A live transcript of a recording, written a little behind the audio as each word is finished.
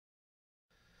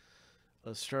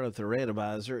Let's start up the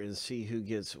randomizer and see who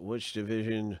gets which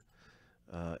division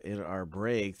in our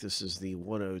break. This is the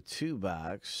 102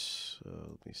 box. So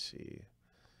let me see.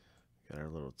 Got our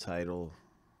little title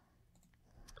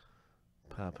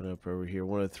popping up over here.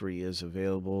 103 is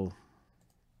available.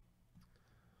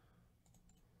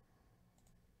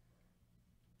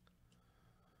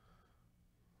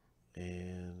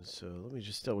 And so let me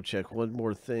just double check one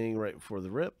more thing right before the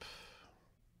rip.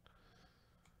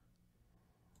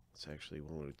 It's actually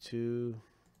 102.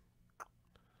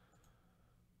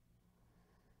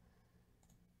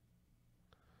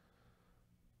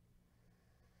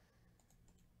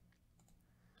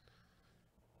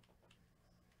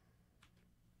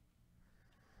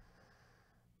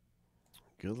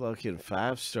 Good luck in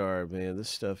 5-star, man. This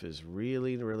stuff is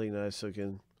really, really nice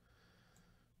looking.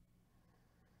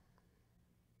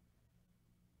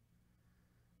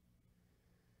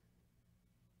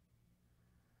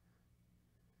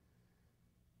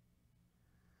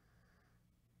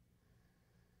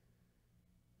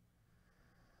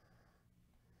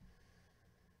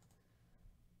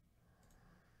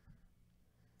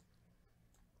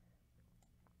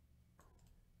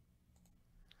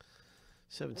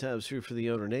 Seven times through for the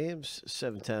owner names,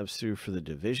 7 times through for the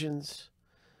divisions.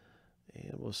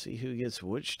 And we'll see who gets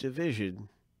which division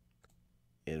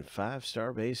in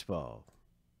 5-star baseball.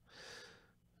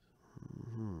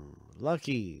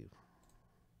 Lucky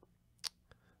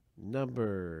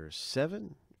number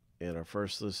 7. And our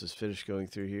first list is finished going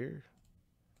through here.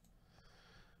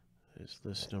 It's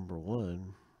list number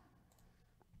 1.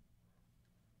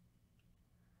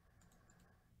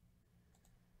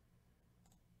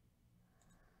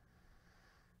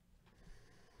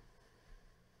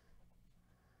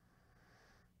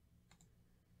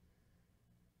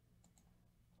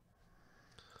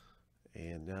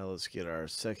 And now let's get our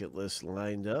second list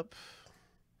lined up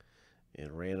and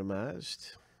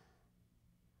randomized.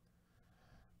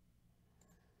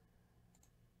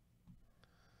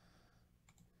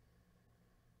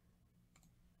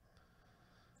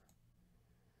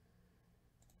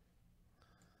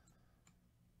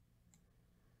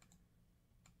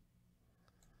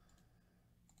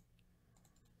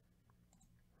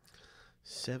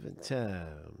 Seven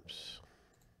times.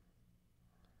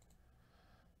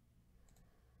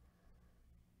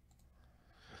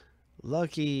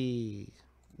 Lucky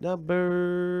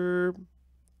number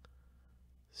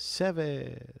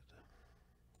 7.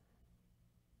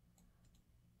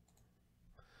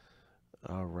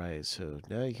 All right, so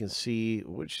now you can see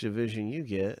which division you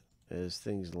get as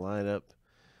things line up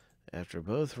after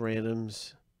both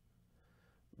randoms.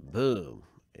 Boom.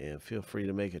 And feel free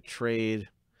to make a trade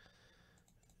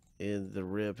in the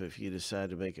rip if you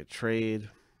decide to make a trade.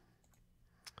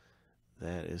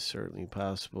 That is certainly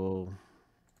possible.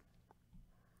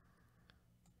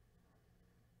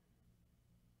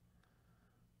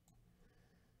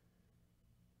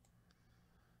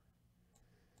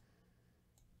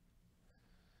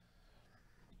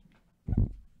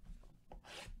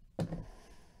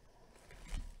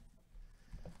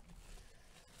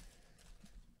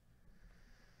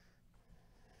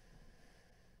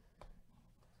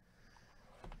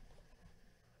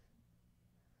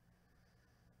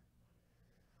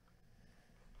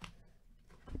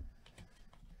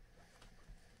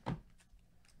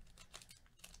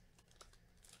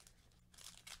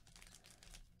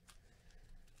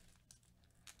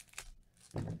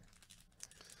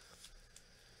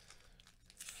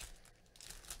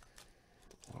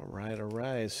 All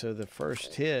right. So the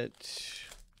first hit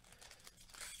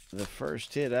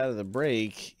out of the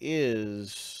break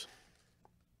is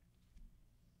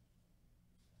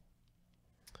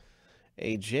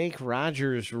a Jake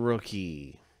Rogers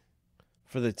rookie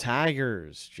for the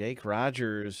Tigers. Jake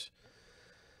Rogers,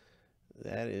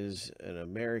 that is an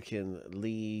American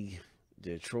League,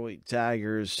 Detroit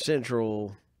Tigers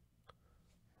Central.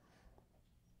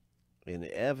 And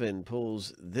Evan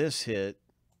pulls this hit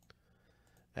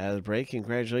out of the break.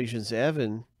 Congratulations,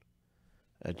 Evan.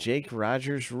 A Jake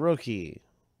Rogers rookie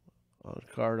on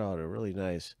card auto. Really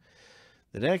nice.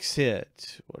 The next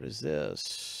hit, what is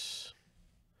this?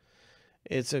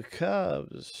 It's a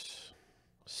Cubs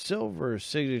silver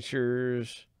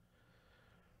signatures.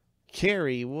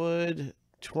 Kerry Wood,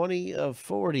 20 of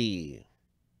 40.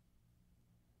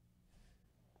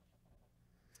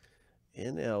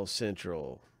 NL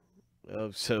Central.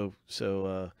 Oh, so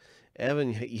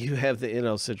Evan, you have the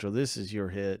NL Central. This is your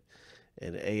hit.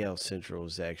 And AL Central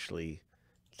is actually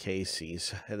KC.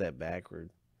 So I had that backward.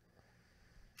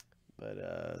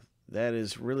 But that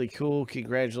is really cool.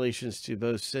 Congratulations to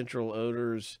both Central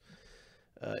owners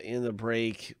in the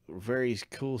break. Very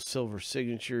cool silver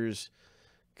signatures.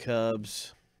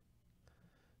 Cubs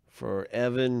for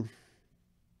Evan.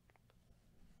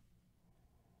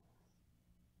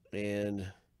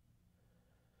 And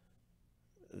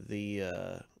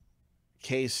the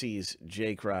Casey's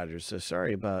Jake Rogers. So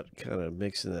sorry about kind of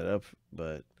mixing that up,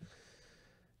 but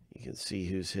you can see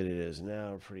whose hit it is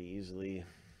now pretty easily.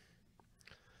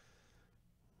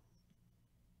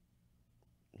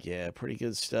 Yeah, pretty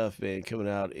good stuff, man. Coming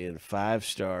out in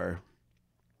 5-star.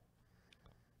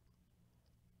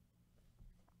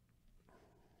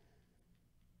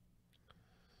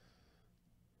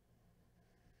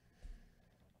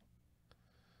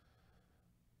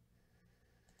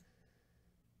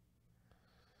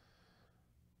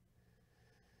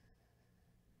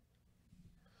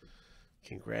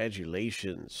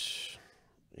 Congratulations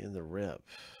in the rip.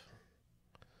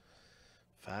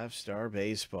 5-star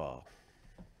baseball.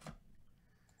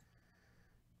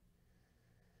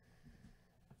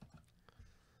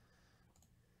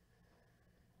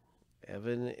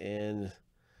 Evan and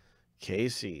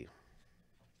Casey.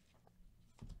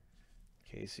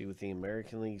 Casey with the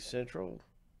American League Central.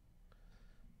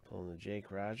 Pulling the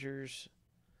Jake Rogers.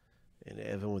 And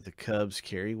Evan with the Cubs,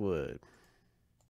 Kerry Wood.